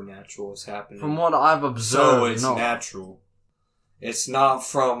supernatural is happening. From what I've observed, So it's no. natural. It's not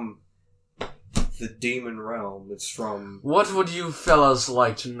from the demon realm. It's from... What would you fellas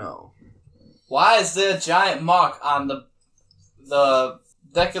like to know? Why is there a giant mark on the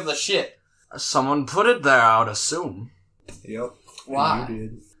deck of the ship? Someone put it there, I would assume. Yep. Why? You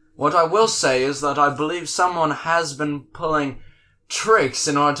did. What I will say is that I believe someone has been pulling tricks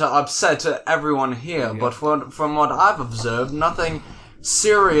in order to upset everyone here, but from what I've observed, nothing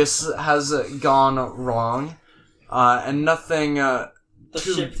serious has gone wrong, and nothing, The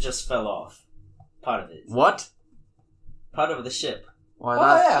ship just fell off. Part of it. What? Part of the ship. Why Oh,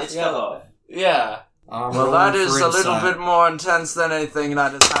 that? yeah. It fell off. Yeah. I'm Well, that rolling is for a little insight. bit more intense than anything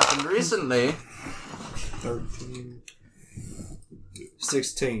that has happened recently. 13.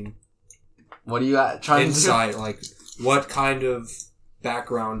 16. What are you trying Insight, like, what kind of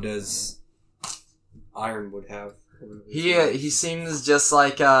background does Ironwood have? to do? He seems just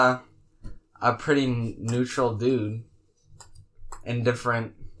like a pretty neutral dude.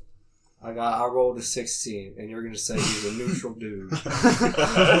 Indifferent. I rolled a 16, and you're gonna say he's a neutral dude.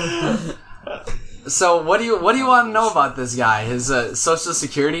 So what do you want to know about this guy? His social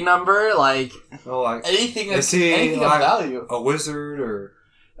security number, like? Oh, like Anything is that's he anything like of value. a wizard or?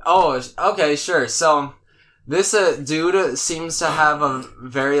 Oh, okay, sure. So this dude seems to have a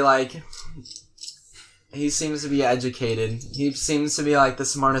very like. He seems to be educated. He seems to be like the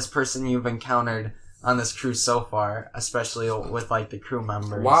smartest person you've encountered on this crew so far, especially with like the crew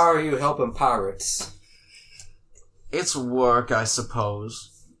members. Why are you helping pirates? It's work, I suppose.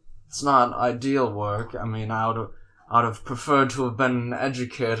 It's not ideal work. I mean, I'd have preferred to have been an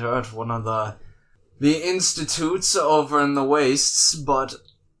educator at one of the institutes over in the wastes, but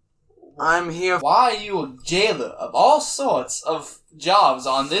I'm here. Why are you a jailer of all sorts of jobs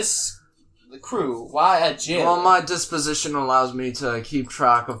on the crew? Why a jailer? Well, my disposition allows me to keep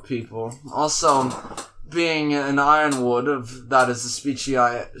track of people. Also, being an ironwood, that is the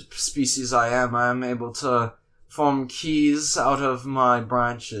species I am able to form keys out of my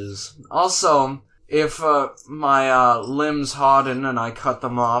branches. Also, if my limbs harden and I cut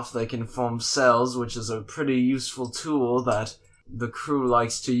them off, they can form cells, which is a pretty useful tool that the crew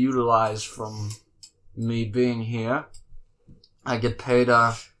likes to utilize from me being here. I get paid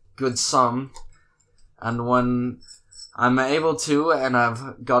a good sum, and when I'm able to, and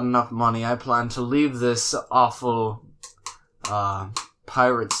I've got enough money, I plan to leave this awful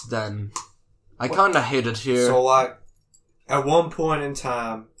pirate's den. I kinda hate it here. So, like, at one point in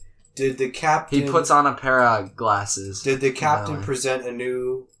time, did the captain... He puts on a pair of glasses. Did the captain Really? present a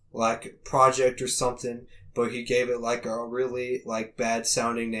new, like, project or something, but he gave it, like, a really, like,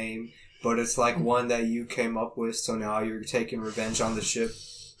 bad-sounding name, but it's, like, one that you came up with, so now you're taking revenge on the ship?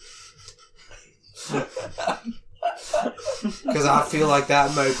 Because I feel like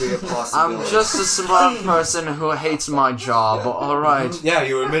that might be a possibility. I'm just a smart person who hates my job, alright. Yeah,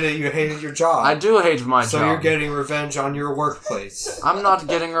 you admitted you hated your job. I do hate my So job. you're getting revenge on your workplace. I'm not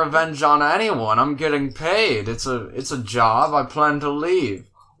getting revenge on anyone. I'm getting paid. It's a job. I plan to leave.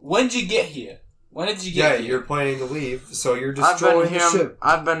 When did you get here? When did you Yeah, get here? you're planning to leave, so you're I've destroying been the here. ship.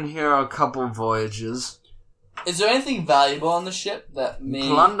 I've been here a couple voyages. Is there anything valuable on the ship that may...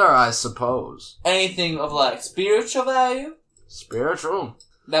 Plunder, I suppose. Anything of, like, spiritual value? Spiritual.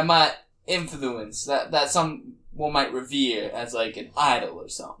 That might influence, that someone might revere as, like, an idol or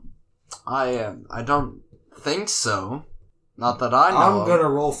something. I don't think so. Not that I know. I'm of. gonna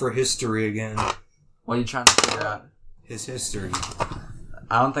roll for history again. What are you trying to figure out? His history.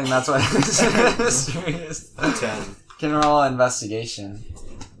 I don't think that's what history is. 10. Can roll investigation.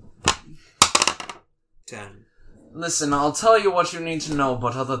 10. Listen, I'll tell you what you need to know,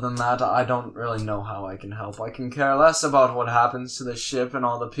 but other than that, I don't really know how I can help. I can care less about what happens to the ship and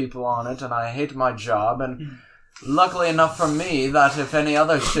all the people on it, and I hate my job, and luckily enough for me, that if any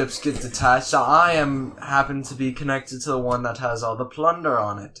other ships get detached, I happen to be connected to the one that has all the plunder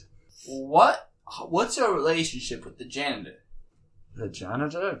on it. What's your relationship with the janitor? The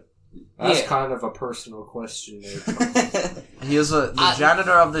janitor? That's kind of a personal question there. He is the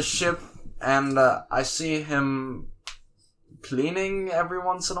janitor of the ship, and I see him cleaning every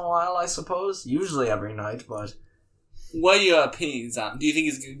once in a while, I suppose. Usually every night, but... What are your opinions on him? Do you think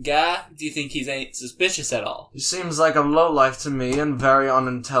he's a good guy? Do you think he's ain't suspicious at all? He seems like a lowlife to me and very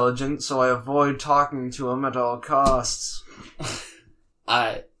unintelligent, so I avoid talking to him at all costs.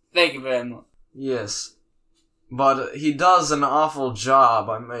 Alright, thank you very much. Yes. But he does an awful job,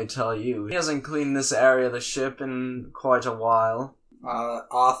 I may tell you. He hasn't cleaned this area of the ship in quite a while.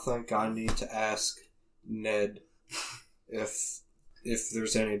 I think I need to ask Ned if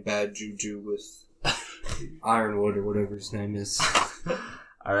there's any bad juju with Ironwood or whatever his name is.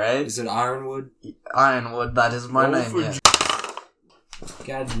 Alright. Is it Ironwood? Ironwood, that is my name, yeah.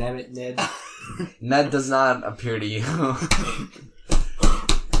 God damn it, Ned. Ned does not appear to you.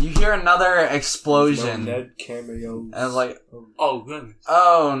 You hear another explosion. No Ned cameo. And it's like, Oh, goodness.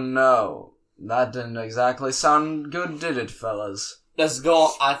 oh no. That didn't exactly sound good, did it, fellas? Let's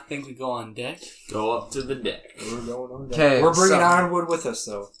go. I think we go on deck. Go up to the deck. We're going on deck. 'Kay, We're bringing so- Ironwood with us,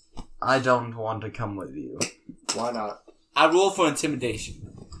 though. I don't want to come with you. Why not? I roll for intimidation.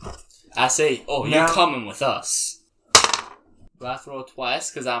 I say, you're Yeah. coming with us. Do I throw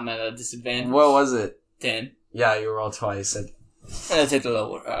twice because I'm at a disadvantage? What was it? 10. Yeah, you rolled twice. And I take the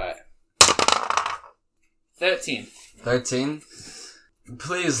lower. Alright. 13. 13?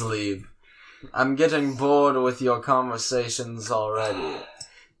 Please leave. I'm getting bored with your conversations already.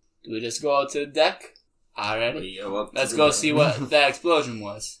 Do we just go out to the deck? Alrighty. We go up to Let's the go deck. see what that explosion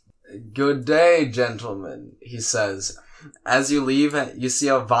was. Good day, gentlemen, he says. As you leave, you see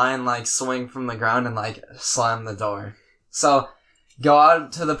a vine, swing from the ground and, slam the door. So, go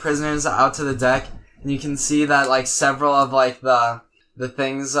out to the prisoners, out to the deck, and you can see that, several of, the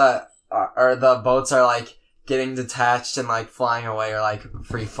things, or the boats are, getting detached and, flying away or,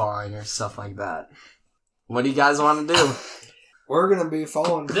 free falling or stuff like that. What do you guys want to do? We're gonna be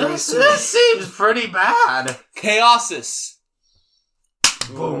following pretty This soon. seems pretty bad. Chaosis!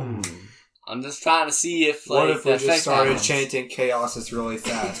 Boom. I'm just trying to see if, What if we the just effect started happens. chanting Chaos is really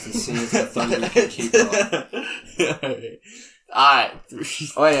fast and see if the thunder can keep up? Alright.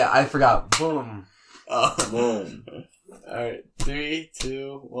 Oh yeah, I forgot. Boom. Boom. Alright. 3,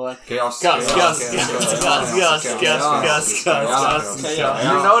 2, 1. Chaos. Gus. You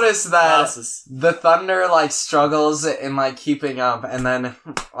notice that the thunder struggles in keeping up, and then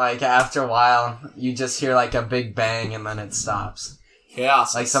after a while you just hear a big bang and then it stops.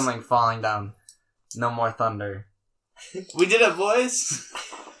 Chaos. Like something falling down. No more thunder. We did it, boys.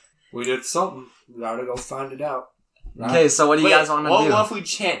 We did something. We gotta go find it out. Right? Okay, so what do you guys want to do? What if we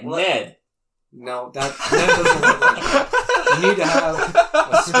chant Ned? No, that doesn't work like that. You need to have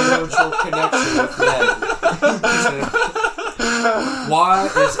a spiritual connection with Ned. Why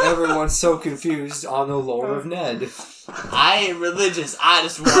is everyone so confused on the lore of Ned? I ain't religious. I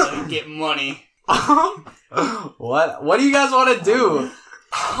just want to get money. What do you guys want to do?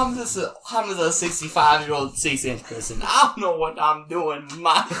 I'm just a 65-year-old 6-inch person. I don't know what I'm doing in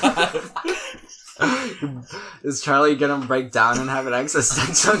my life. Is Charlie gonna break down and have an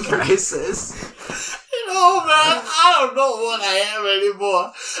existential crisis? Man, I don't know what I am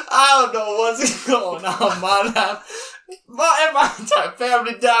anymore. I don't know what's going on in my life. My entire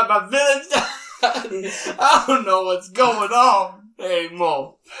family died, my village died. I don't know what's going on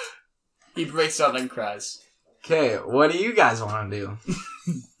anymore. He breaks down and cries. Okay, what do you guys want to do?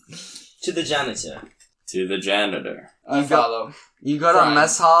 To the janitor. To the janitor. I follow. You go to a Fine.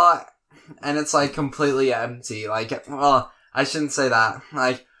 mess hall, and it's completely empty. Well, I shouldn't say that.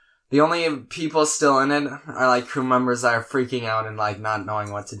 The only people still in it are crew members that are freaking out and not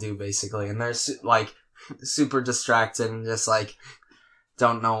knowing what to do, basically, and they're super distracted and just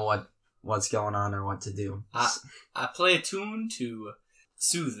don't know what's going on or what to do. I play a tune to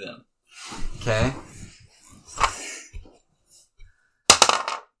soothe them. Okay.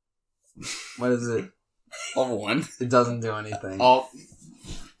 What is it? A 1. It doesn't do anything. Oh,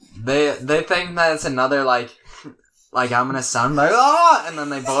 They think that it's another I'm gonna sound ah, and then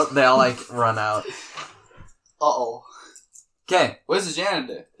they all run out. uh-oh. Okay, Where's the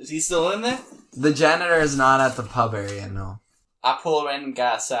janitor? Is he still in there? the janitor is not at the pub area, no. I pull a random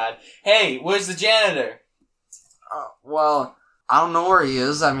guy aside. Hey, where's the janitor? Well, I don't know where he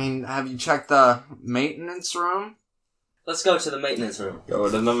is. I mean, have you checked the maintenance room? Let's go to the maintenance room. Go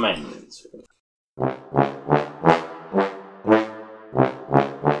to the maintenance room.